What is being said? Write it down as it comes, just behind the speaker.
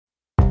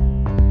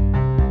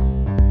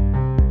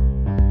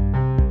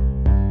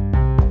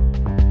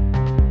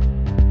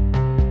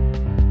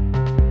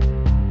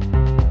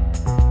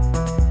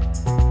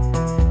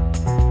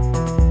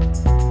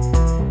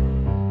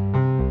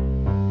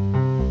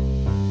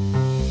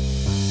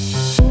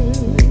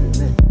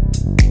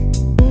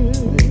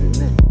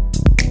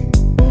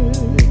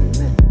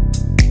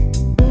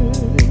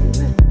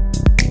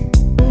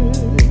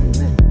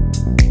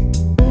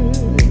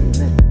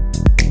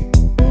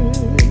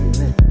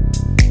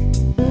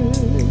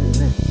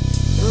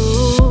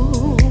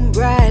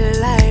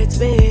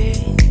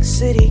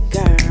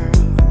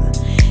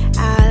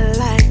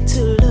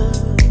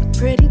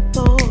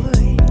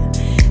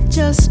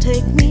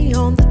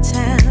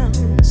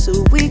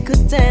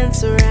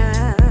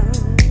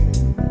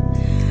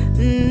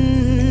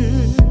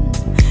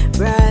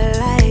Bright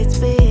lights,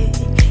 big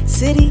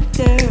city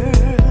girl,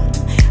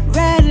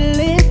 red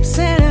lips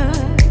and a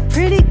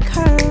pretty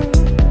curl.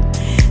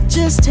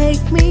 Just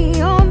take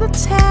me on the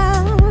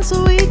town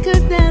so we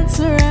could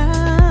dance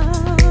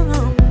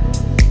around.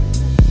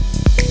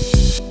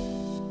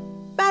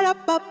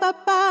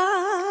 Ba-da-ba-ba-ba,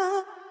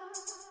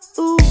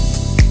 ooh,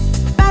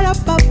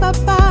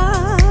 ba-da-ba-ba-ba,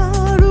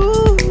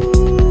 ooh,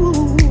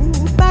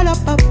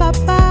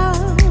 ba-da-ba-ba-ba,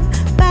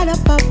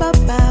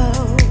 ba-da-ba-ba-ba.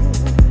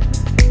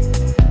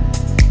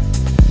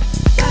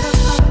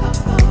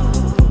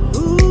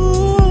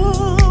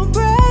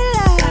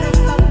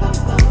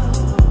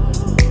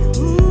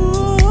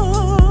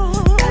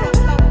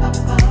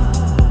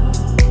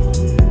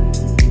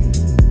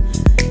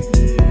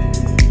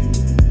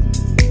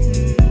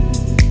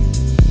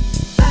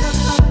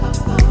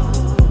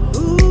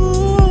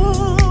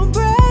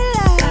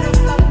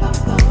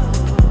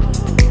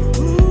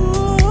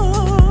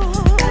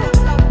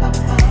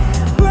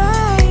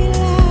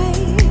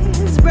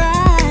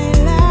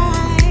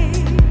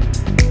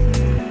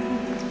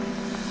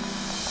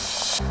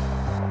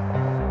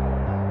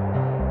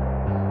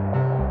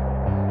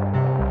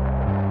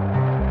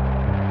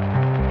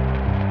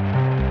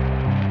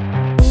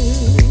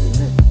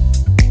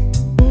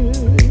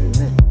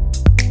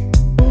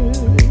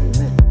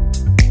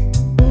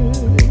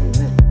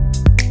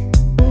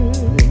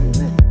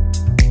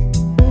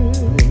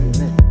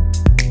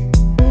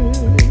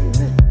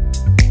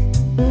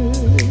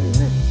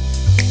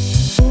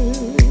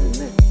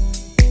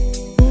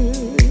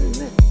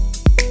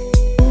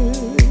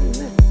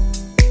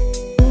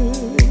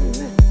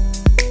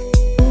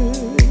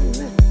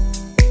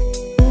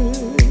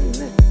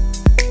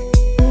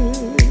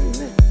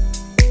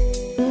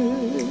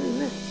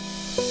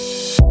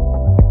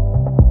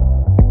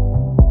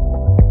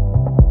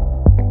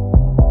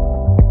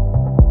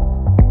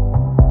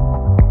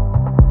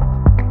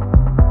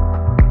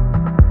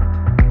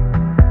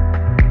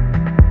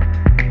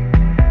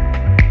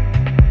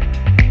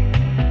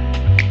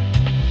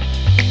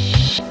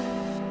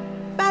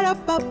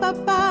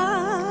 Ba-da-ba-ba-ba,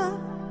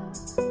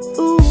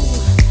 ooh,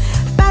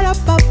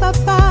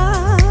 ba-da-ba-ba-ba,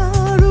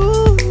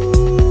 ooh,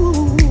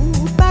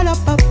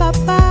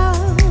 ba-da-ba-ba-ba,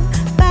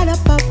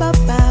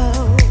 ba-da-ba-ba-ba.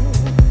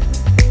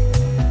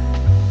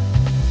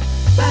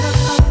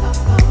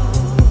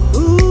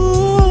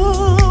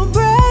 Ooh,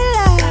 bright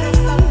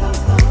lights,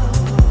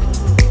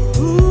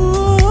 ooh,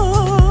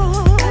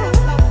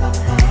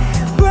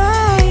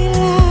 bright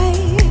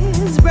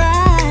lights,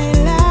 bright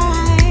lights.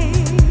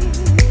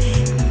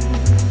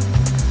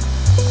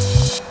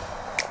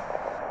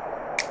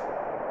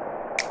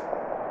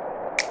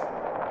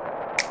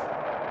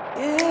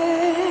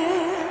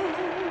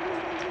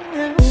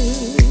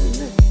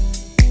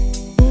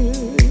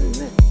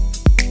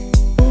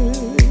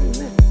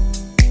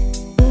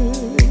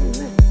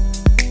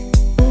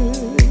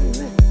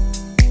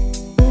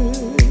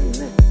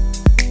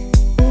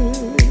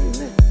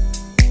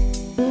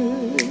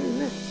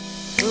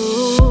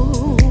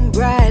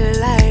 Bright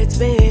lights,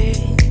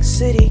 big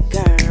city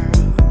girl.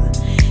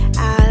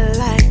 I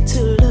like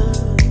to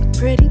look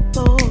pretty,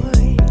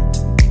 boy.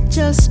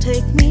 Just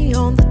take me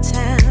on the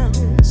town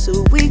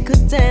so we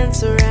could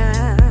dance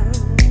around.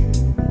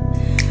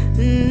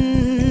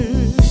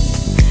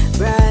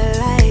 Bright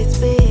lights,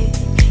 big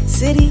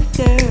city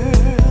girl,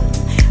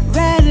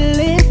 red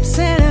lips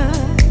and a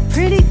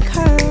pretty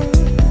curl.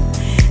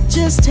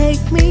 Just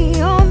take me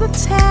on the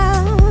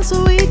town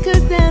so we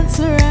could dance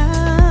around.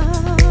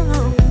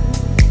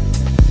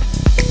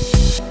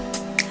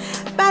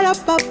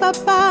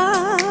 Ba-da-ba-ba-ba,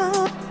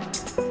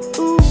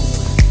 ooh,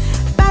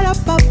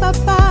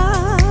 ba-da-ba-ba-ba,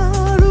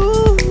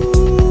 ooh,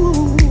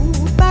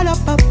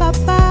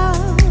 ba-da-ba-ba-ba,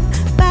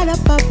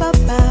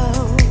 ba-da-ba-ba-ba.